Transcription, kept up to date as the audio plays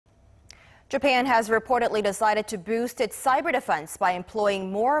Japan has reportedly decided to boost its cyber defense by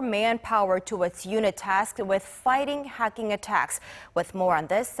employing more manpower to its unit tasked with fighting hacking attacks. With more on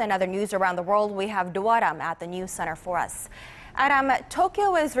this and other news around the world, we have Ro Aram at the news center for us. Aram,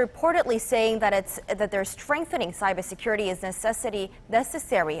 Tokyo is reportedly saying that their strengthening cybersecurity is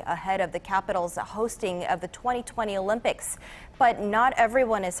necessary ahead of the capital's hosting of the 2020 Olympics. But not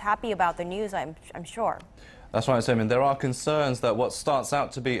everyone is happy about the news, I'm sure. That's right, Simon. There are concerns that what starts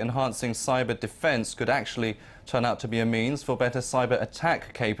out to be enhancing cyber defense could actually turn out to be a means for better cyber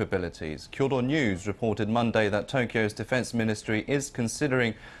attack capabilities. Kyodo News reported Monday that Tokyo's defense ministry is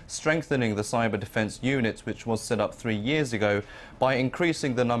considering strengthening the cyber defense unit, which was set up 3 years ago, by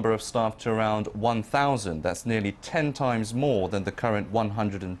increasing the number of staff to around 1,000. That's nearly 10 times more than the current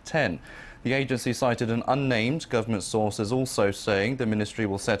 110. The agency cited an unnamed government source as also saying the ministry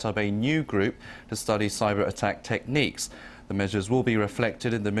will set up a new group to study cyber attack techniques. The measures will be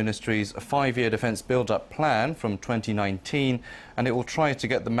reflected in the ministry's 5-year defense build-up plan from 2019, and it will try to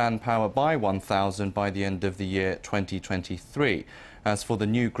get the manpower by 1,000 by the end of the year 2023. As for the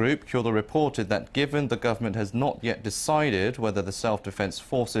new group, Kyodo reported that given the government has not yet decided whether the self-defense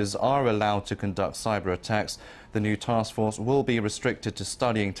forces are allowed to conduct cyber attacks, the new task force will be restricted to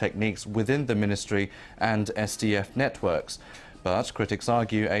studying techniques within the ministry and SDF networks. But critics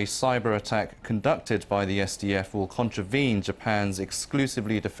argue a cyber attack conducted by the SDF will contravene Japan's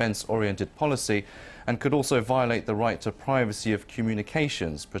exclusively defense-oriented policy and could also violate the right to privacy of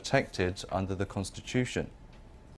communications protected under the Constitution.